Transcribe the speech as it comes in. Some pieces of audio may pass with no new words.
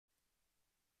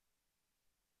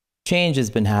change has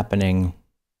been happening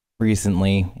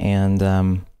recently, and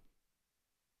I've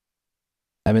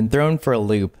been thrown for a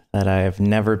loop that I've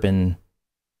never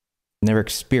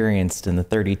experienced in the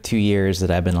 32 years that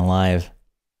I've been alive.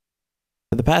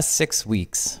 For the past 6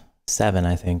 weeks, 7,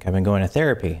 I think, I've been going to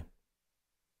therapy.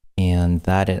 And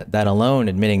that alone,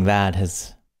 admitting that,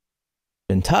 has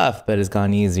been tough, but has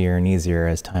gone easier and easier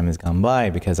as time has gone by,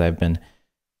 because I've been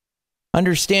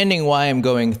understanding why I'm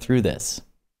going through this.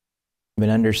 I've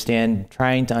been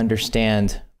trying to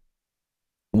understand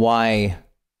why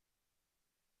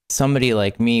somebody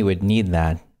like me would need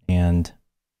that. And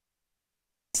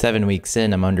 7 weeks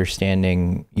in, I'm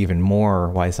understanding even more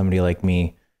why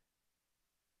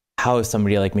how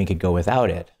somebody like me could go without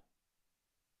it.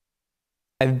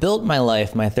 I've built my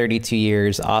life, my 32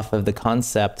 years, off of the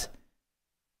concept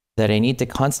that I need to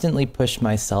constantly push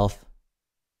myself,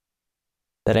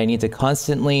 that I need to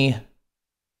constantly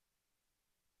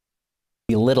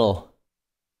belittle,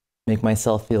 make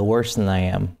myself feel worse than I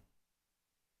am,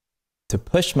 to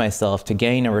push myself, to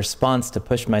gain a response, to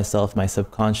push myself, my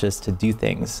subconscious, to do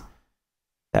things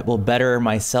that will better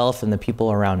myself and the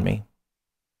people around me.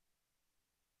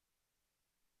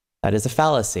 That is a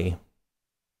fallacy,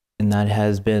 and that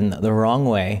has been the wrong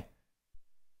way,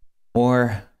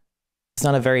 or it's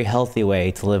not a very healthy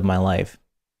way to live my life.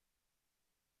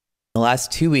 The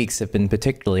last 2 weeks have been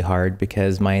particularly hard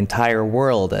because my entire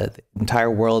world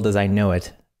as I know it,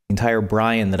 the entire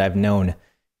Brian that I've known and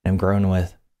I'm grown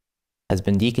with, has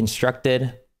been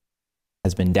deconstructed,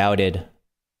 has been doubted,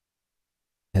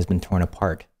 has been torn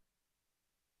apart.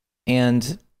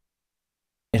 And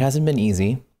it hasn't been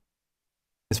easy,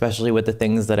 especially with the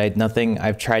things that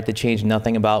I've tried to change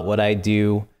nothing about what I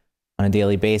do on a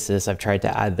daily basis. I've tried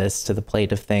to add this to the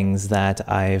plate of things that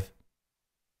I've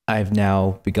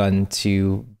now begun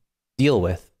to deal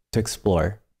with, to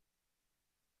explore.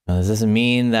 Now, this doesn't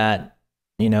mean that,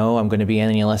 I'm going to be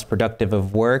any less productive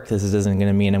of work. This isn't going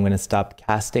to mean I'm going to stop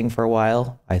casting for a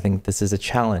while. I think this is a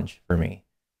challenge for me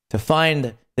to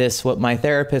find this, what my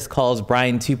therapist calls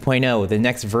Brian 2.0, the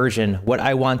next version, what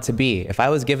I want to be. If I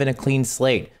was given a clean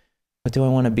slate, what do I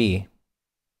want to be?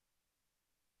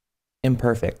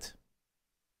 Imperfect.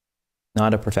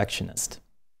 Not a perfectionist.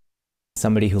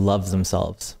 Somebody who loves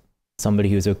themselves. Somebody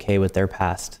who's okay with their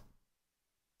past.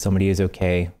 Somebody who's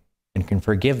okay and can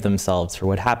forgive themselves for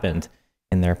what happened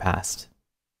in their past.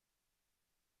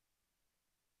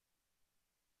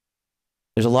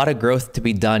 There's a lot of growth to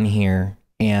be done here,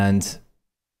 and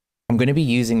I'm going to be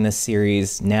using this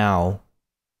series now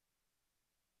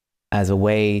as a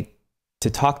way to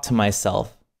talk to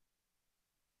myself.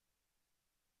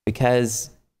 Because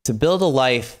to build a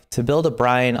life, to build a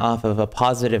Brian off of a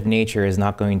positive nature is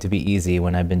not going to be easy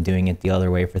when I've been doing it the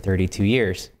other way for 32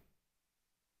 years.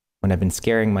 When I've been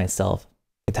scaring myself,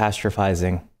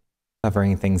 catastrophizing,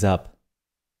 covering things up,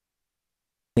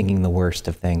 thinking the worst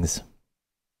of things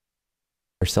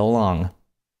for so long.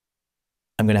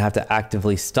 I'm going to have to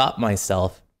actively stop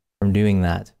myself from doing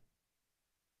that.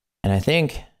 And I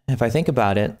think, if I think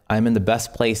about it, I'm in the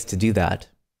best place to do that.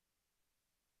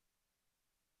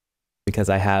 Because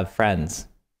I have friends.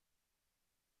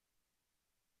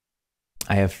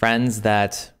 I have friends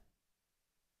that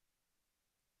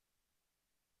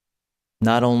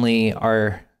not only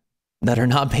are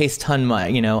not based on my,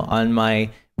 on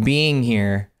my being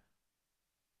here,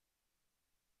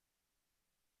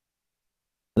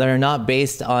 that are not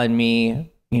based on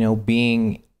me,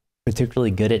 being particularly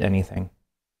good at anything.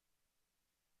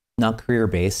 Not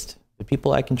career-based, but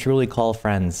people I can truly call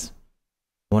friends.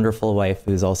 Wonderful wife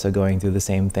who's also going through the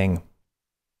same thing.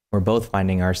 We're both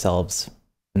finding ourselves,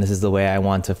 and this is the way I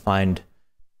want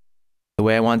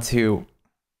to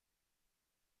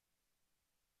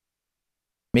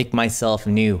make myself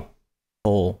new,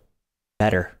 whole,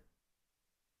 better.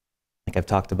 Like I've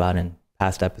talked about in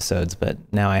past episodes, but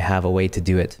now I have a way to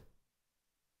do it.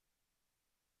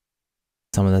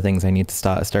 Some of the things I need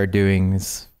to start doing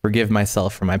is forgive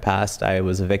myself for my past. I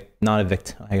was not a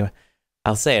victim.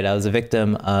 I'll say it. I was a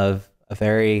victim of a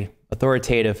very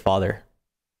authoritative father.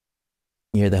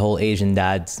 The whole Asian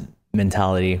dad's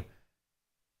mentality.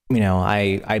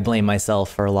 I blame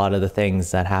myself for a lot of the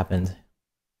things that happened.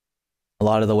 A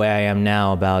lot of the way I am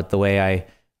now, about the way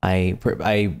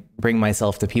I bring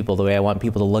myself to people, the way I want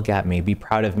people to look at me, be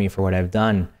proud of me for what I've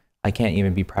done. I can't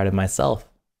even be proud of myself.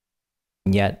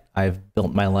 And yet I've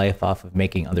built my life off of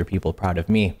making other people proud of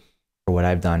me for what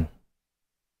I've done.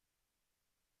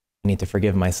 I need to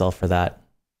forgive myself for that.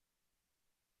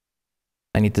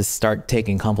 I need to start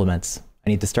taking compliments. I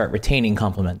need to start retaining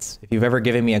compliments. If you've ever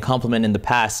given me a compliment in the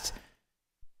past,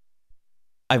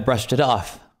 I've brushed it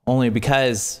off only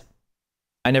because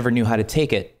I never knew how to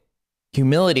take it.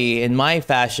 humility, in my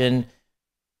fashion,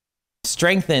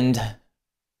 strengthened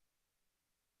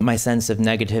my sense of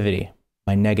negativity,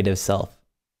 my negative self.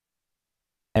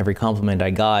 Every compliment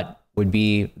I got would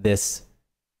be this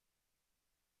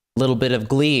little bit of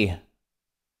glee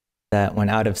that went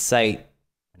out of sight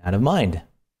and out of mind.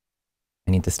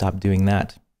 I need to stop doing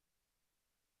that.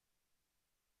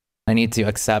 I need to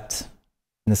accept,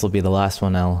 and this will be the last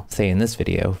one I'll say in this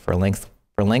video for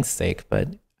length's sake, but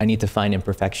I need to find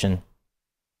imperfection.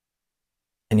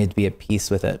 I need to be at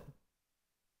peace with it.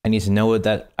 I need to know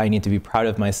that I need to be proud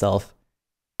of myself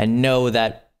and know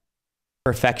that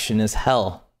perfection is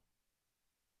hell.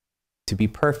 To be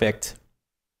perfect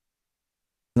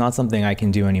is not something I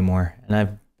can do anymore. And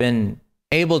I've been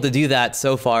able to do that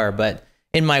so far, but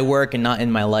in my work and not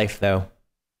in my life, though.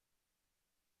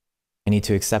 I need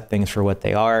to accept things for what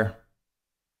they are.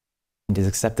 I need to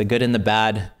accept the good and the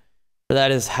bad. For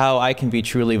that is how I can be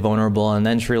truly vulnerable and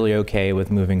then truly okay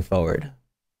with moving forward.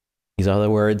 These are the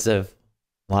words of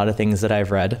a lot of things that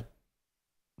I've read.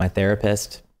 My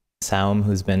therapist, Saum,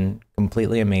 who's been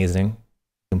completely amazing,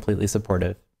 completely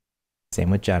supportive. Same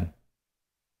with Jen.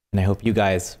 And I hope you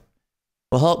guys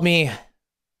will help me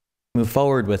move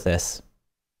forward with this.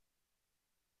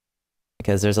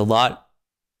 Because there's a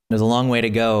long way to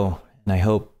go. And I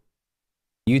hope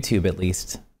YouTube, at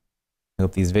least, I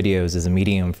hope these videos is a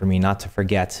medium for me not to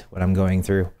forget what I'm going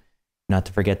through, not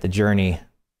to forget the journey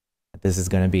that this is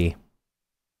going to be.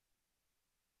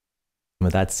 And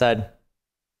with that said,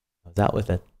 I was out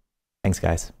with it. Thanks,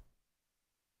 guys.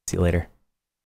 See you later.